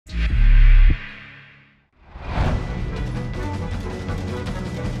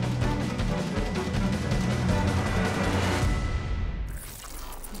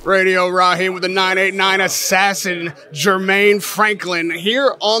Radio Rahim with the 989 assassin, Jermaine Franklin.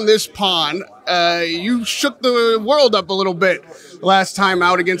 Here on this pond, you shook the world up a little bit last time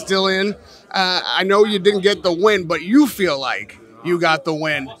out against Dillian. I know you didn't get the win, but you feel like you got the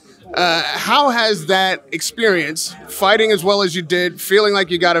win. How has that experience, fighting as well as you did, feeling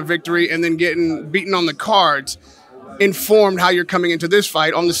like you got a victory, and then getting beaten on the cards, informed how you're coming into this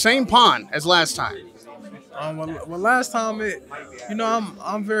fight on the same pond as last time? Well, last time,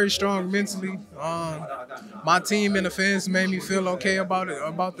 I'm very strong mentally. My team and the fans made me feel okay about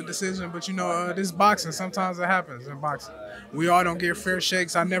the decision. But this boxing, sometimes it happens in boxing. We all don't get fair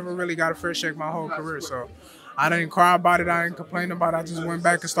shakes. I never really got a fair shake my whole career, so I didn't cry about it. I didn't complain about it. I just went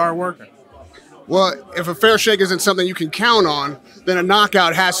back and started working. Well, if a fair shake isn't something you can count on, then a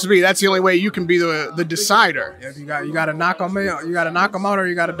knockout has to be. That's the only way you can be the decider. Yeah, you got to knock them out. You got to knock them out, or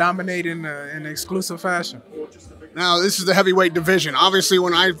you got to dominate in exclusive fashion. Now, this is the heavyweight division. Obviously,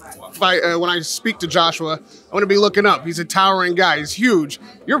 when I fight, when I speak to Joshua, I want to be looking up. He's a towering guy. He's huge.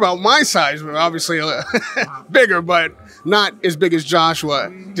 You're about my size, obviously bigger, but not as big as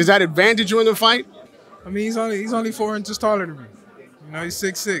Joshua. Does that advantage you in the fight? I mean, he's only 4 inches taller than me. He's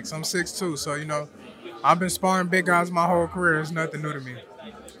 6'6", I'm 6'2", so, I've been sparring big guys my whole career. It's nothing new to me.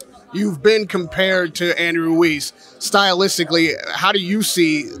 You've been compared to Andy Ruiz. Stylistically, how do you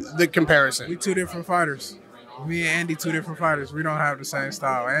see the comparison? We two different fighters. Me and Andy, two different fighters. We don't have the same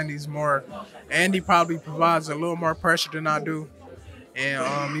style. Andy probably provides a little more pressure than I do.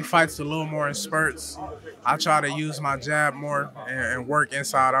 And he fights a little more in spurts. I try to use my jab more and work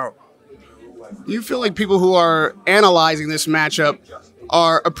inside out. Do you feel like people who are analyzing this matchup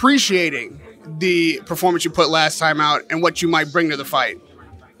are appreciating the performance you put last time out and what you might bring to the fight?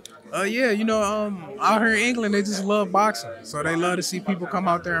 Yeah, out here in England, they just love boxing. So they love to see people come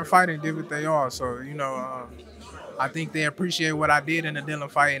out there and fight and give it they all. So, I think they appreciate what I did in the Dillian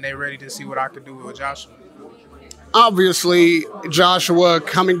fight, and they're ready to see what I could do with Joshua. Obviously, Joshua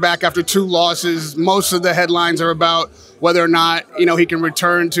coming back after 2 losses, most of the headlines are about whether or not, he can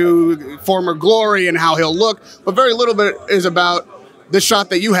return to former glory and how he'll look, but very little bit is about the shot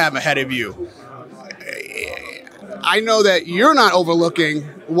that you have ahead of you. I know that you're not overlooking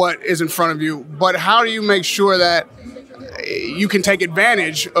what is in front of you, but how do you make sure that you can take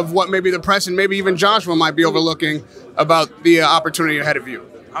advantage of what maybe the press and maybe even Joshua might be overlooking about the opportunity ahead of you?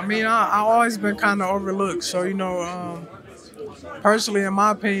 I mean, I've always been kind of overlooked. So, personally, in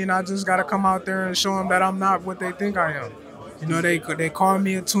my opinion, I just got to come out there and show them that I'm not what they think I am. They call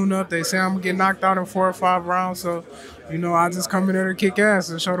me a tune-up. They say I'm going to get knocked out in 4 or 5 rounds. So, I just come in there to kick ass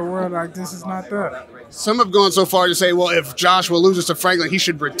and show the world, like, this is not that. Some have gone so far to say, well, if Joshua loses to Franklin, he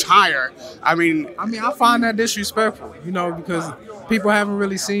should retire. I find that disrespectful, because people haven't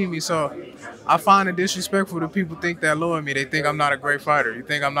really seen me. So I find it disrespectful that people think that low of me. They think I'm not a great fighter. You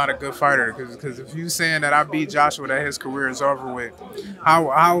think I'm not a good fighter. Because if you saying that I beat Joshua, that his career is over with,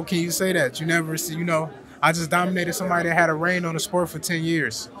 how can you say that? You never see, I just dominated somebody that had a reign on the sport for 10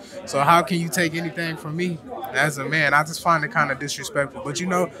 years. So how can you take anything from me as a man? I just find it kind of disrespectful. But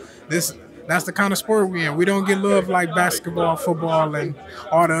that's the kind of sport we're in. We don't get love like basketball, football, and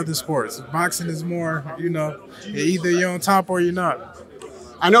all the other sports. Boxing is more, either you're on top or you're not.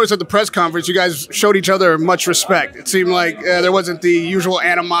 I noticed at the press conference, you guys showed each other much respect. It seemed like there wasn't the usual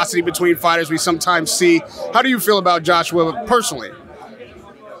animosity between fighters we sometimes see. How do you feel about Joshua personally?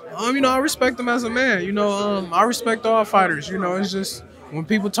 I respect him as a man. I respect all fighters. It's just when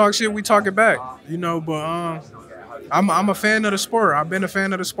people talk shit, we talk it back. But I'm a fan of the sport. I've been a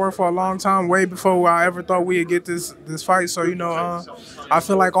fan of the sport for a long time, way before I ever thought we'd get this fight. So, I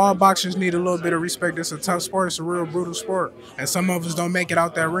feel like all boxers need a little bit of respect. It's a tough sport. It's a real brutal sport. And some of us don't make it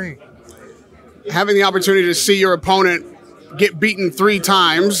out that ring. Having the opportunity to see your opponent get beaten 3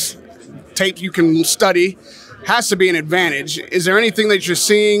 times, tape you can study, has to be an advantage. Is there anything that you're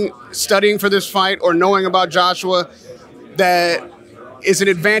seeing, studying for this fight, or knowing about Joshua that is an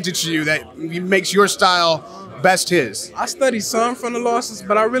advantage to you, that makes your style best his? I study some from the losses,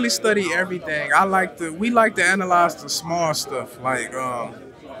 but I really study everything. We like to analyze the small stuff, like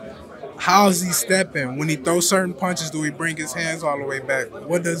how is he stepping? When he throws certain punches, do he bring his hands all the way back?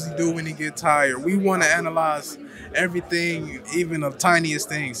 What does he do when he gets tired? We want to analyze everything, even the tiniest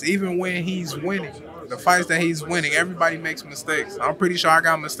things, even when he's winning. The fights that he's winning, everybody makes mistakes. I'm pretty sure I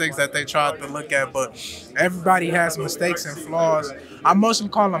got mistakes that they tried to look at, but everybody has mistakes and flaws. I mostly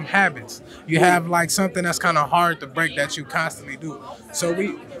call them habits. You have like something that's kind of hard to break that you constantly do. So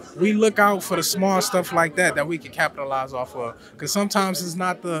we look out for the small stuff like that we can capitalize off of. Because sometimes it's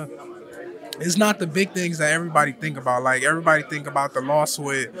not the it's not the big things that everybody think about. Like, everybody think about the loss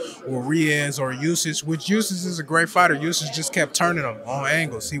with or Riaz or Usage, which Usage is a great fighter. Usage just kept turning him on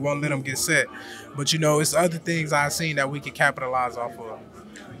angles. He won't let him get set. But, you know, it's other things I've seen that we can capitalize off of.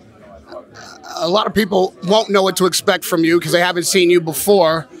 A lot of people won't know what to expect from you because they haven't seen you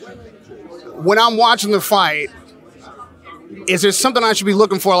before. When I'm watching the fight, is there something I should be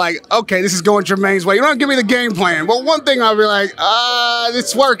looking for? Like, okay, this is going Jermaine's way. You don't give me the game plan. But one thing I'll be like,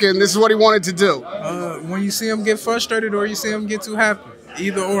 it's working. This is what he wanted to do. When you see him get frustrated or you see him get too happy,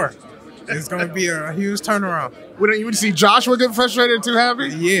 either or. It's going to be a huge turnaround. When you would see Joshua get frustrated or too happy?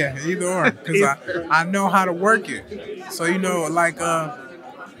 Yeah, either or. Because I know how to work it. So, you know, like,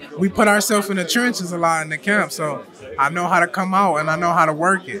 we put ourselves in the trenches a lot in the camp. So I know how to come out and I know how to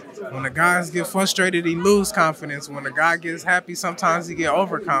work it. When the guys get frustrated, he lose confidence. When the guy gets happy, sometimes he get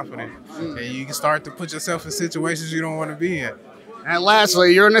overconfident. And you can start to put yourself in situations you don't want to be in. And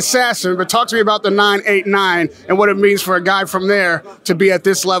lastly, you're an assassin, but talk to me about the 989 and what it means for a guy from there to be at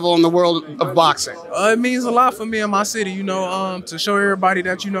this level in the world of boxing. It means a lot for me and my city, you know, to show everybody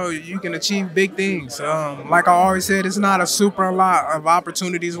that, you know, you can achieve big things. Like I always said, it's not a super lot of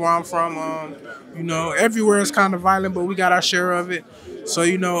opportunities where I'm from. You know, everywhere is kind of violent, but we got our share of it. So,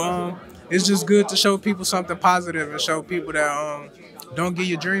 you know, it's just good to show people something positive and show people that don't give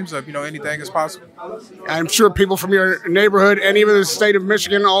your dreams up. You know, anything is possible. I'm sure people from your neighborhood and even the state of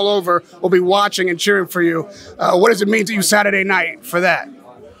Michigan all over will be watching and cheering for you. What does it mean to you Saturday night for that?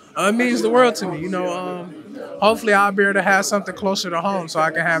 It means the world to me. You know, hopefully I'll be able to have something closer to home so I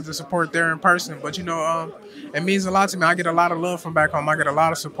can have the support there in person. But, you know, it means a lot to me. I get a lot of love from back home. I get a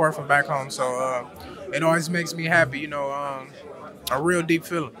lot of support from back home. So it always makes me happy, you know, a real deep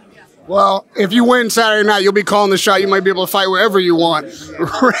feeling. Well, if you win Saturday night, you'll be calling the shot. You might be able to fight wherever you want.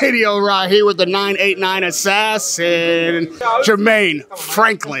 Radio Rahim with the 989 assassin, Jermaine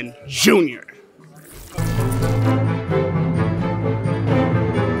Franklin Jr.